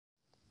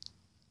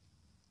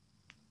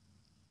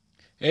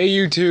Hey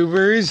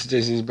YouTubers,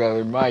 this is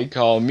Brother Mike,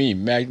 call me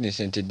Magnus,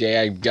 and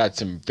today I've got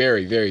some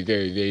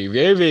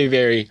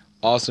very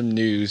awesome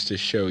news to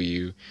show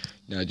you.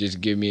 Now just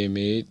give me a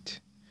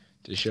minute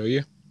to show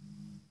you.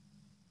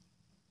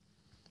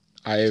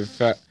 I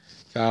have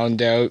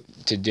found out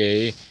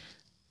today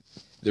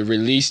the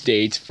release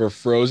dates for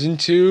Frozen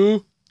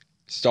 2,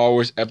 Star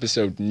Wars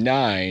Episode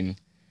 9,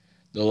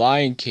 The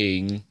Lion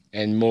King,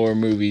 and more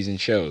movies and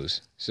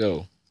shows.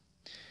 So,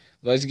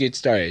 let's get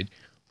started.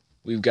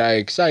 We've got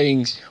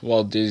exciting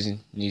Walt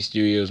Disney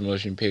Studios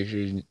motion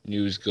pictures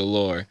news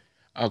galore.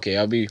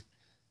 Okay,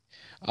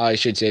 I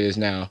should say this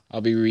now.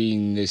 I'll be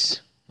reading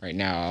this right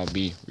now. I'll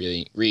be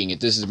really reading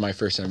it. This is my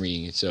first time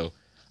reading it, so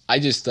I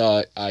just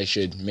thought I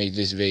should make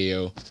this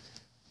video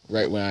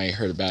right when I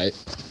heard about it.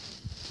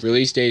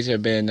 Release dates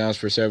have been announced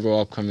for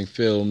several upcoming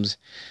films,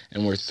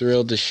 and we're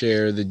thrilled to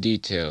share the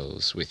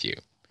details with you.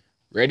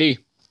 Ready?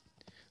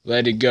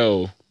 Let it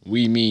go.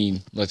 We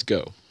mean, let's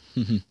go.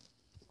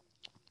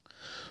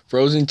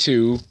 Frozen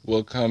 2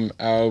 will come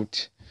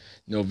out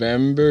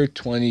November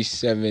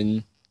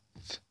 27th,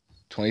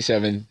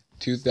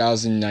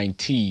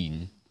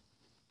 2019.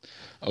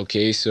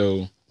 Okay,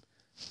 so,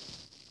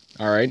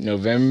 alright,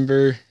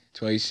 November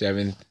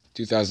 27th,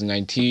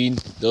 2019.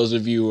 Those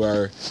of you who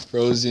are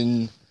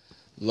Frozen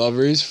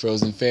lovers,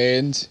 Frozen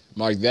fans,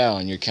 mark that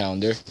on your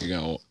calendar.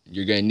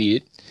 You're gonna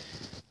need it.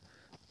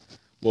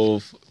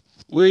 Well,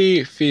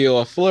 we feel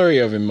a flurry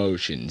of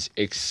emotions,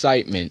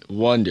 excitement,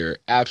 wonder,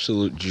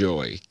 absolute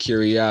joy,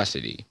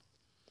 curiosity.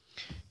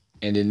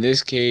 And in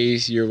this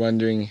case, you're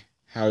wondering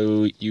how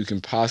you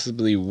can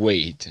possibly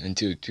wait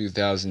until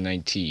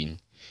 2019.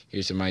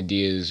 Here's some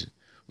ideas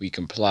we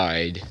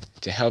complied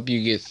to help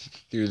you get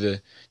through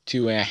the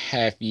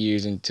 2.5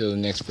 years until the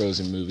next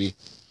Frozen movie.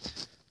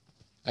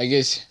 I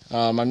guess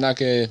I'm not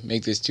going to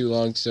make this too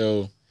long,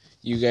 so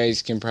you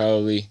guys can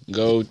probably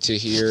go to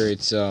here.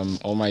 It's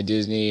All My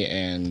Disney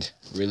and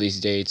release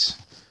dates.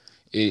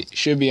 It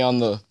should be on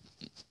the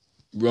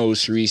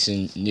most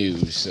recent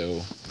news,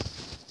 so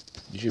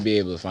you should be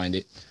able to find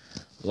it.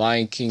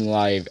 Lion King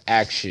live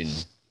action.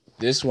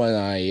 This one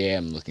I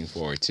am looking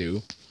forward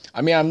to.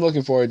 I mean, I'm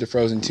looking forward to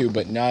Frozen 2,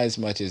 but not as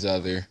much as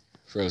other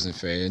Frozen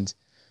fans.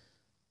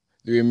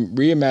 The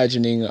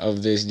reimagining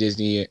of this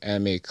Disney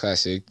animated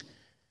classic,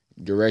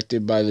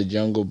 directed by the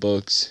Jungle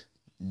Book's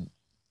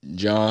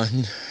Jon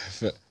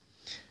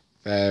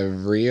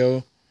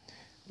Favreau,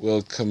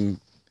 will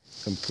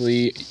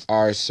complete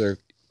our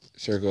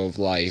circle of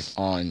life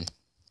on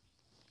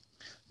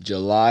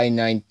July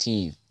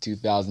 19th,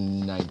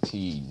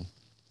 2019.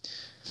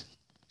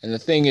 And the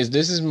thing is,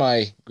 this is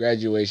my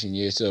graduation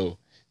year, so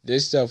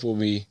this stuff will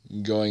be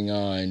going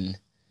on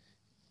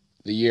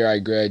the year I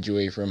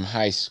graduate from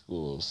high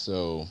school.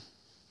 So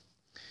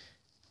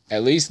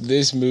at least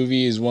this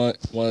movie is one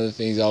of the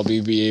things I'll be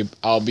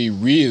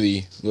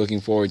really looking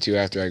forward to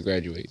after I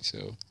graduate.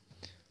 So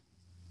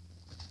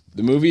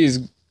the movie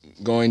is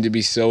going to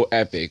be so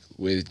epic,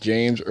 with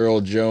James Earl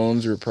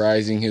Jones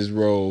reprising his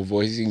role,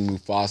 voicing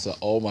Mufasa.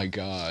 Oh my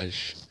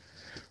gosh.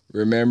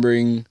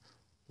 Remembering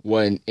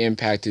what an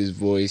impact his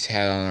voice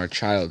had on our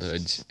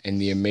childhoods,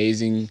 and the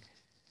amazing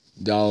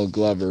Donald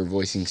Glover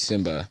voicing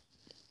Simba.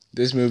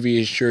 This movie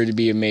is sure to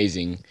be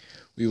amazing.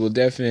 We will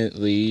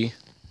definitely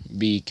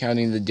be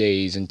counting the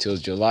days until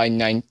July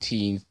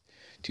 19th,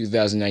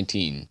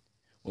 2019,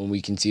 when we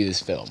can see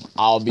this film.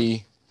 I'll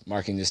be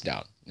marking this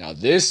down. Now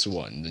this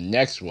one, the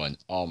next one,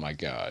 oh my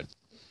god.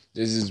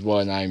 This is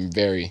one I'm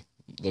very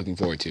looking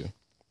forward to.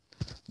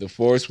 The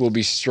Force will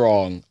be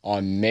strong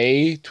on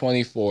May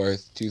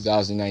 24th,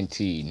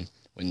 2019,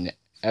 when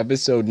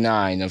Episode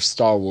 9 of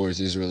Star Wars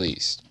is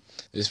released.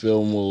 This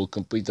film will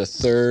complete the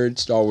third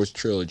Star Wars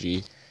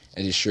trilogy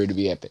and is sure to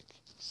be epic.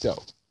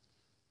 So,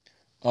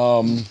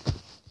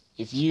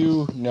 if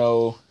you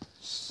know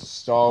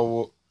Star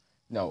Wars,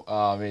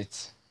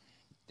 it's,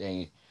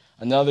 dang it,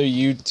 another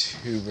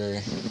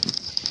YouTuber.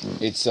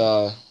 It's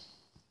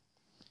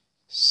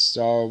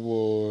Star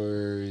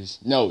Wars.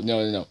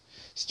 No.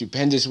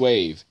 Stupendous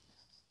Wave.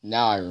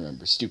 Now I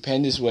remember.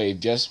 Stupendous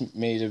Wave just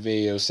made a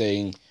video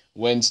saying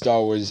when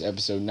Star Wars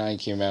Episode 9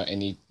 came out,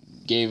 and he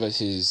gave us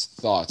his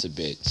thoughts a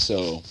bit.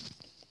 So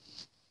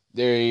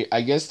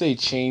I guess they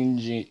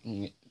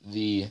changing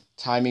the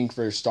timing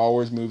for Star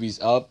Wars movies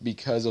up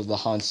because of the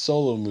Han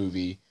Solo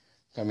movie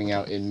coming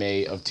out in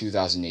May of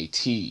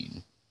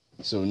 2018.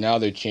 So now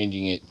they're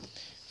changing it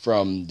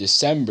from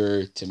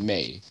December to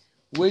May,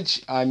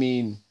 which, I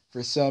mean,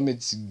 for some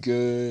it's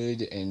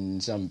good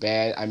and some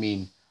bad. I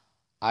mean,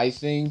 I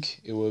think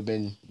it would have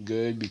been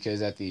good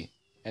because at the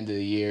end of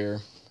the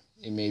year,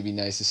 it may be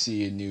nice to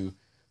see a new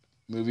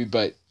movie,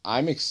 but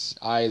I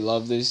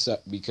love this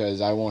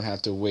because I won't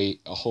have to wait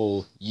a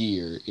whole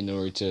year in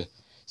order to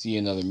see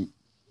another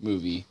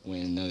movie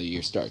when another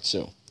year starts.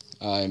 So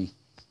I'm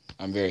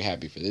very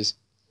happy for this.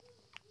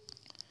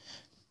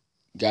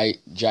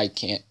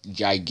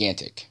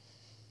 Gigantic.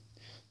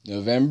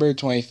 November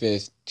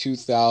 25th,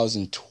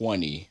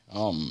 2020.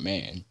 Oh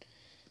man.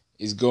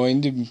 Is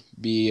going to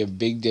be a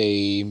big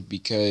day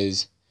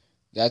because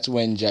that's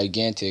when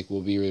Gigantic will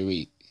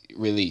be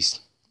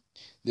released.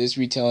 This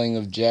retelling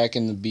of Jack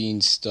and the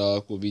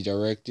Beanstalk will be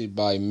directed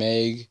by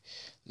Meg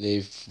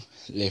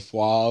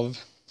Lefauve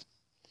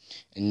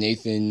and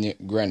Nathan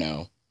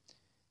Greno,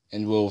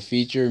 and will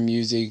feature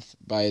music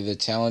by the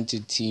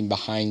talented team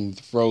behind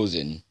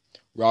Frozen,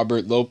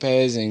 Robert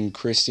Lopez and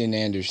Kristen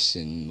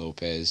Anderson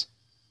Lopez.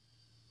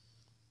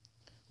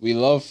 We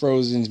love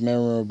Frozen's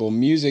memorable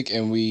music,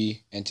 and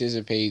we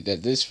anticipate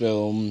that this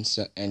film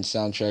and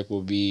soundtrack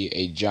will be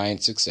a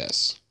giant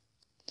success.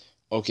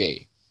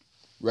 Okay,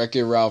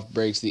 Wreck-It Ralph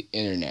Breaks the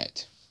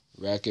Internet.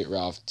 Wreck-It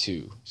Ralph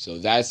 2. So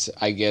that's,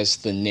 I guess,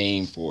 the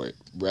name for it.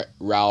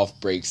 Ralph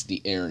Breaks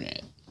the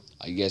Internet.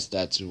 I guess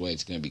that's what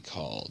it's going to be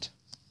called.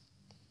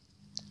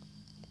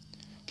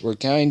 We're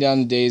counting down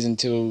the days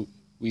until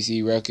we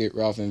see Wreck-It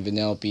Ralph and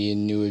Vanellope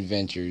in New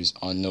Adventures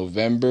on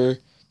November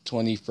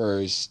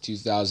 21st,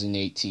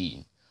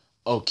 2018.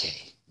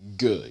 Okay,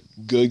 good.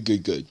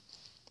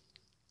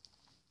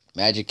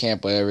 Magic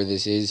Camp, whatever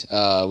this is.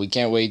 We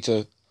can't wait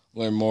to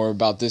learn more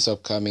about this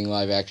upcoming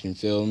live-action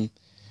film,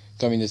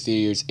 coming to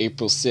theaters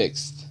April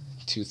 6th,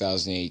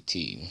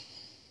 2018.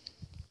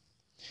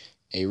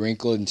 A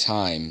Wrinkle in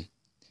Time.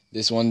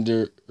 This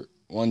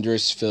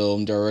wondrous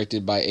film,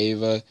 directed by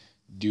Ava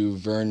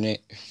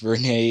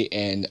DuVernay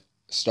and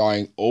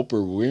starring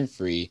Oprah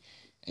Winfrey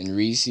and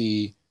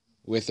Reese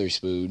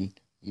Witherspoon,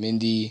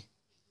 Mindy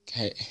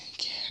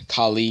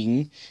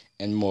Kaling,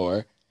 and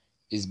more,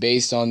 is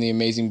based on the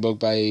amazing book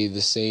by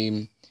the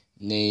same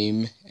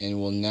name and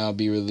will now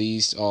be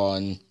released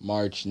on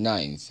March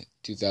 9th,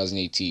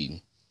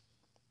 2018.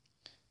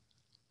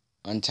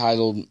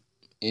 Untitled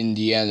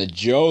Indiana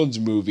Jones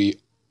movie,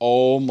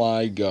 oh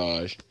my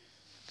gosh,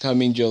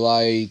 coming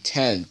July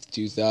 10th,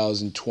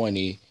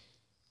 2020.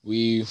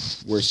 We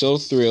were so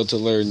thrilled to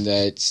learn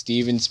that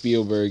Steven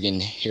Spielberg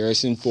and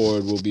Harrison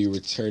Ford will be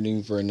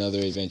returning for another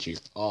adventure.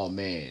 Oh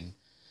man.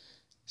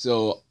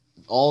 So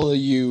all of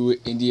you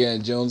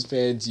Indiana Jones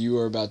fans,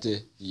 you're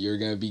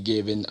going to be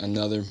given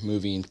another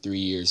movie in 3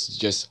 years.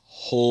 Just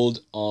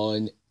hold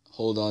on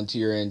to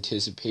your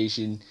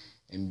anticipation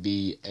and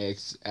be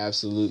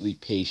absolutely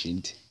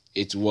patient.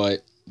 It's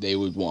what they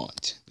would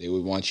want. They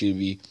would want you to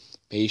be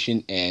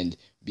patient and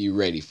be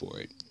ready for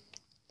it.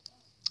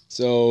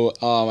 So,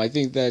 I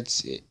think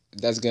that's it.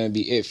 That's going to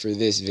be it for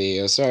this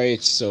video. Sorry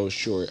it's so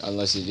short,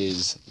 unless it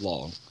is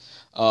long.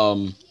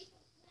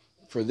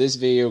 For this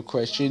video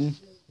question,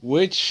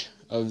 which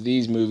of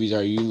these movies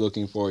are you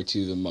looking forward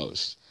to the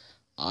most?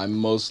 I'm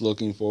most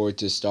looking forward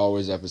to Star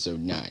Wars Episode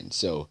 9.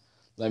 So,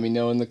 let me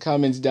know in the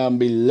comments down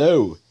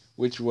below,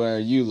 which one are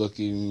you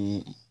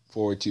looking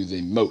forward to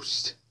the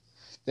most?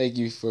 Thank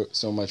you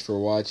so much for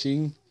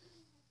watching.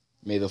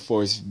 May the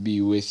Force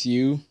be with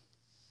you.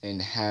 And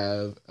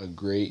have a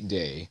great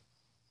day.